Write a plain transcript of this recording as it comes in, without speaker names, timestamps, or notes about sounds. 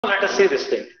let us see this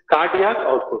thing. Cardiac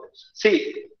output.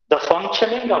 See, the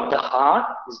functioning of the heart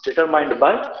is determined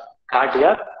by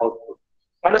cardiac output.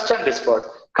 Understand this part.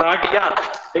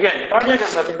 Cardiac. Again, cardiac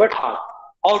is nothing but heart.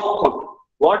 Output.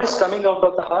 What is coming out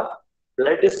of the heart?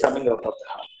 Blood is coming out of the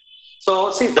heart.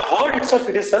 So, see, the word itself,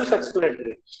 it is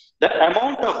self-explanatory. The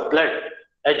amount of blood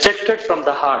ejected from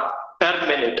the heart per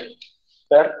minute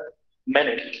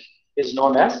is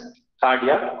known as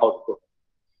cardiac output.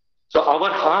 So,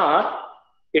 our heart,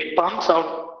 it pumps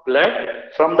out blood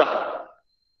from the heart.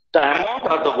 The amount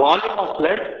or the volume of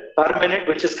blood per minute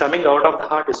which is coming out of the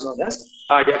heart is known as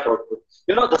cardiac output.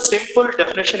 You know, the simple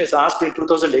definition is asked in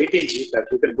 2018 GPAT.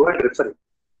 You can go and refer it.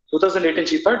 2018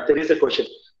 GPAT, there is a question.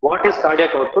 What is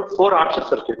cardiac output? 4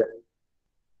 options are given.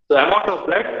 The amount of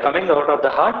blood coming out of the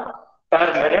heart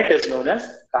per minute is known as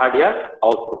cardiac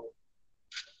output.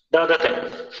 The other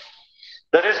thing,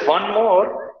 there is one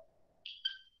more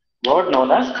word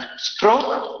known as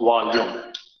stroke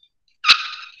volume.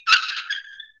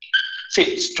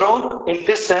 See, stroke in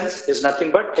this sense is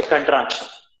nothing but a contraction.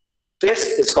 This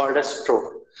is called a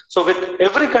stroke. So with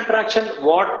every contraction,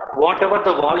 whatever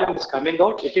the volume is coming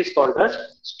out, it is called as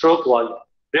stroke volume.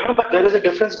 Remember, there is a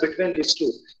difference between these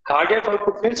two. Cardiac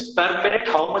output means per minute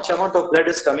how much amount of blood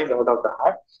is coming out of the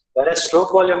heart, whereas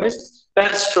stroke volume is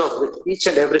per stroke. With each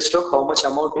and every stroke, how much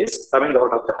amount is coming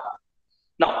out of the heart.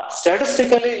 Now,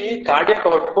 statistically, cardiac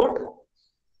output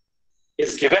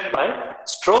is given by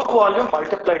stroke volume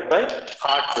multiplied by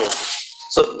heart rate.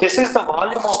 So this is the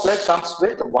volume of blood comes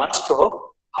with one stroke.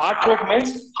 Heart rate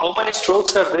means how many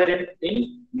strokes are there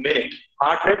in minute.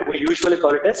 Heart rate, we usually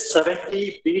call it as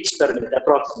 70 beats per minute,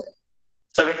 approximately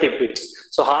 70 beats.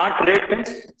 So heart rate means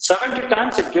 70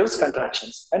 times it gives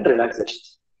contractions and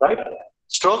relaxations, right?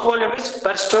 Stroke volume is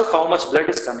per stroke how much blood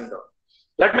is coming out.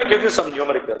 Let me give you some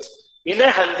numericals. In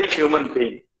a healthy human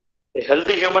being,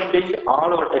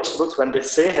 all our textbooks, when they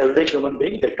say healthy human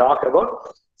being, they talk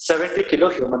about 70 kilo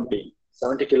human being,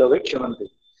 70 kilo weight human being.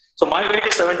 So my weight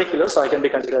is 70 kilos, so I can be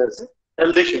considered as a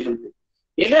healthy human being.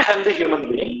 In a healthy human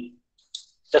being,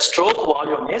 the stroke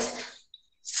volume is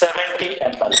 70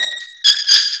 ml.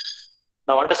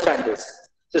 Now understand this.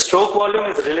 The stroke volume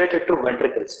is related to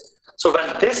ventricles. So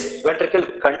when this ventricle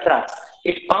contracts,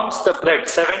 it pumps the blood,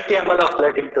 70 ml of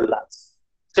blood into lungs.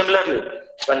 Similarly,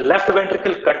 when left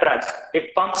ventricle contracts,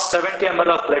 it pumps 70 ml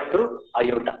of blood to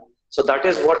aorta. So that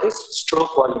is what is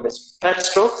stroke volume is. Per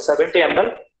stroke, 70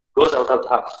 ml goes out of the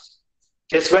heart.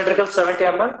 This ventricle 70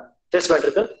 ml, this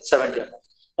ventricle 70 ml.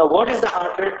 Now what is the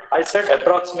heart rate? I said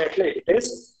approximately it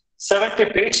is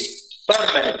 70 beats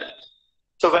per minute.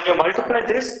 So when you multiply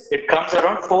this, it comes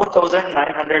around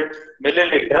 4,900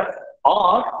 milliliter,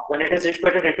 or when it is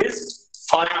equated, it is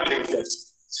 5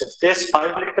 liters. So this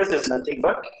 5 liters is nothing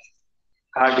but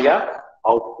cardiac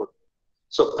output.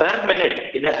 So per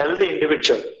minute in a healthy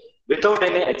individual, without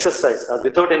any exercise or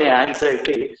without any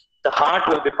anxiety, the heart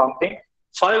will be pumping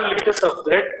 5 liters of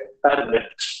blood per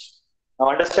minute. Now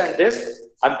understand this,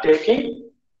 I'm taking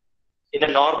in a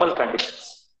normal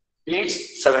conditions.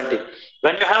 Beats 70.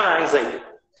 When you have anxiety,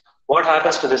 what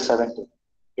happens to this 70?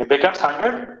 It becomes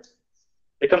 100,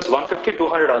 becomes 150,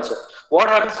 200 also. What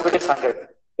happens if it is 100?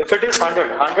 If it is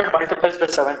 100, 100 multiplies by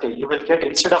 70, you will get,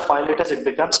 instead of 5 liters, it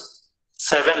becomes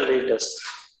 7 liters.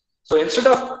 So instead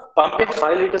of pumping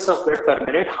 5 liters of blood per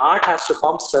minute, heart has to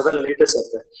pump 7 liters of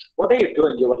blood. What are you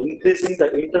doing? You are increasing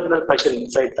the internal pressure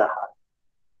inside the heart.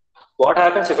 What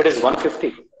happens if it is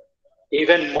 150?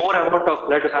 Even more amount of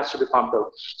blood has to be pumped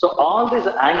out. So all this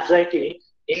anxiety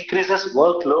increases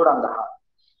workload on the heart.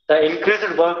 The increased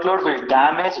workload will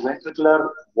damage ventricular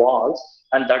walls,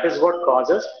 and that is what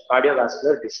causes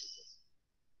cardiovascular diseases.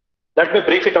 Let me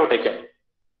brief it out again.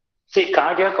 See,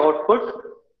 cardiac output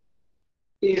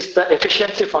is the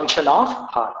efficiency function of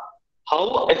heart.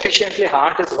 How efficiently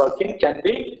heart is working can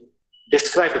be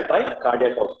described by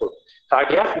cardiac output.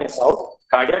 Cardiac means out,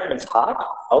 cardiac means heart,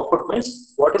 output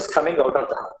means what is coming out of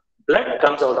the heart. Blood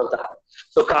comes out of the heart.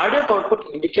 So cardiac output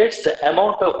indicates the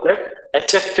amount of blood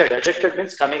ejected. Ejected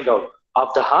means coming out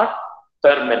of the heart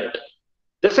per minute.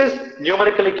 This is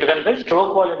numerically given by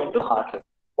stroke volume into heart rate.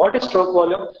 What is stroke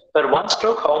volume? Per one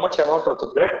stroke, how much amount of the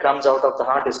blood comes out of the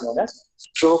heart is known as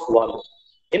stroke volume.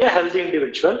 In a healthy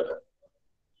individual,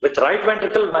 with right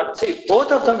ventricle, see,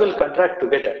 both of them will contract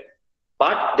together,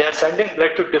 but they are sending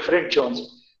blood to different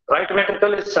zones. Right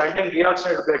ventricle is sending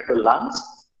deoxygenated blood to lungs.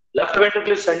 Left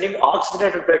ventricle is sending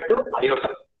oxygenated blood to aorta.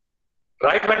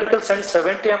 Right ventricle sends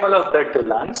 70 ml of blood to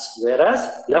lungs,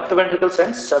 whereas left ventricle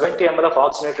sends 70 ml of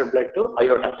oxygenated blood to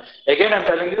aorta. Again, I'm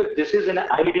telling you, this is an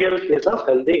ideal case of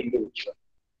healthy individual.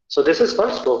 So this is for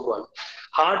stroke volume.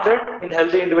 Heart rate in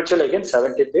healthy individual, again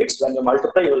 70 beats. When you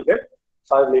multiply, you will get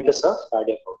 5 liters of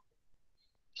cardiac output.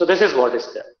 So this is what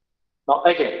is there. Now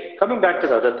again, coming back to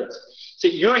the other things. See,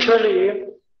 usually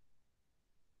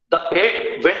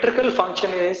the ventricle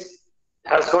function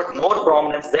has got more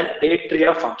prominence than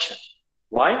atria function.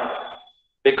 Why?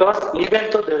 Because even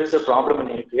though there is a problem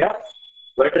in atria,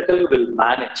 ventricle will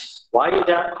manage.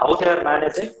 How they are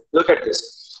managing? Look at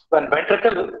this. When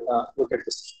ventricle, look at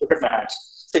this. Look at my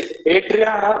hands. See, when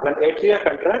atria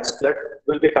contracts, blood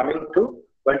will be coming to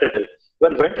ventricle.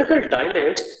 When ventricle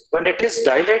dilates, when it is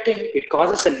dilating, it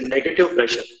causes a negative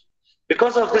pressure.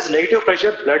 Because of this negative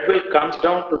pressure, blood will come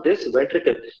down to this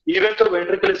ventricle. Even though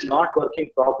ventricle is not working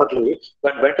properly,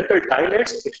 when ventricle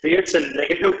dilates, it creates a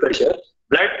negative pressure.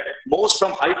 Blood moves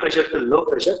from high pressure to low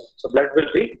pressure, so blood will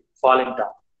be falling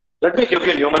down. Let me give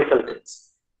you numerical things.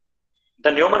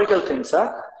 The numerical things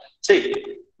are, see,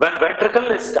 when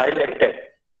ventricle is dilated,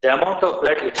 the amount of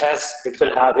blood it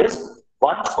will have is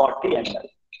 140 ml.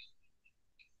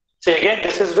 See, again,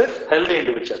 this is with healthy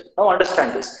individual. Now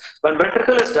understand this. When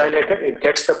ventricle is dilated, it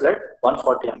gets the blood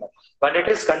 140 ml. When it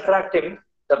is contracting,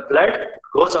 the blood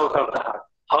goes out of the heart.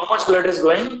 How much blood is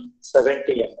going?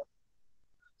 70 ml.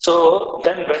 So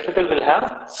then ventricle will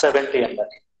have 70 ml.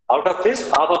 Out of this,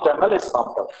 half of the ml is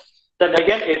pumped out. Then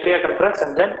again, atria contracts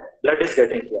and then blood is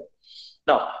getting here.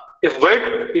 Now, if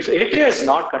atria is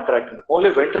not contracting, only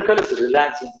ventricle is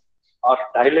relaxing or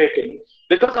dilating,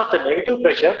 because of the negative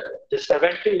pressure, the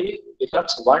 70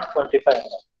 becomes 125 ml.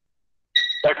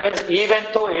 That means even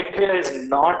though atria is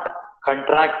not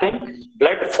contracting,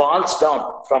 blood falls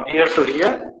down from here to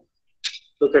here.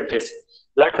 Look at this.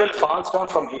 Blood will fall down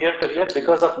from here to here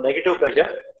because of negative pressure.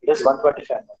 It is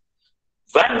 125 ml.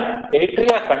 When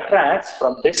atria contracts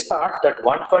from this part, that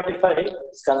 125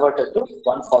 is converted to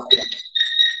 140 ml.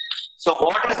 So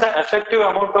what is the effective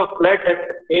amount of blood that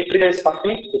atria is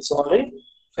pumping? It's only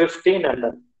 15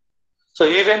 ml. So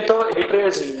even though atria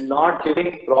is not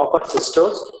giving proper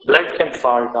systoles, blood can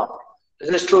fall down.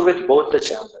 This is true with both the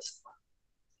chambers.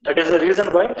 That is the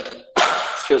reason why,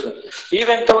 excuse me,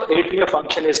 even though atria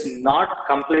function is not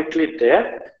completely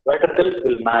there, ventricle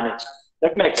will manage.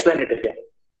 Let me explain it again.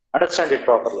 Understand it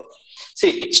properly.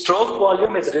 See, stroke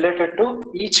volume is related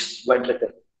to each ventricle.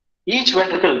 Each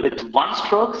ventricle, with one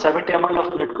stroke, 70 ml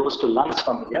of blood goes to lungs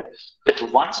from here. With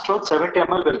one stroke, 70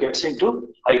 ml will get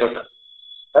into aorta.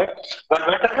 Right? When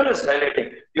ventricle is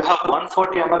dilating, you have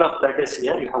 140 ml of blood is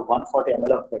here, you have 140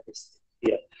 ml of blood is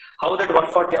here. How that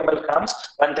 140 ml comes?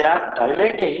 When they are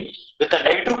dilating, with a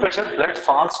negative pressure, blood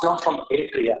falls down from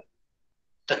atria.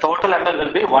 The total ml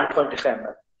will be 125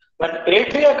 ml. When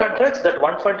atria contracts, that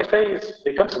 125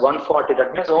 becomes 140.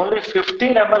 That means only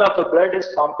 15 ml of the blood is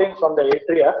pumping from the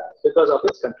atria because of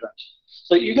its contraction.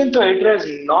 So even though atria is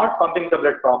not pumping the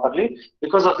blood properly,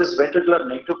 because of this ventricular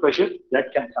negative pressure, blood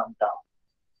can come down.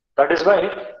 That is why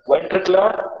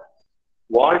ventricular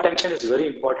wall tension is very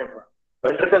important.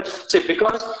 Ventricle, see,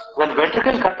 because when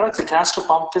ventricle contracts, it has to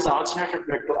pump this oxygenated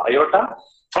blood to aorta.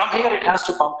 From here, it has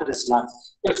to pump to this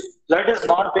lungs. If blood is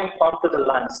not being pumped to the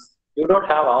lungs, you don't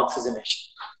have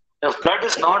oxygenation. If blood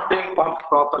is not being pumped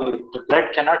properly, the blood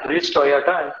cannot reach to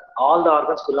aorta and all the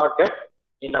organs will not get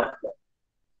enough blood.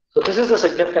 So this is the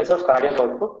significance of cardiac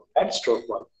output and stroke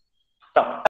volume. Now,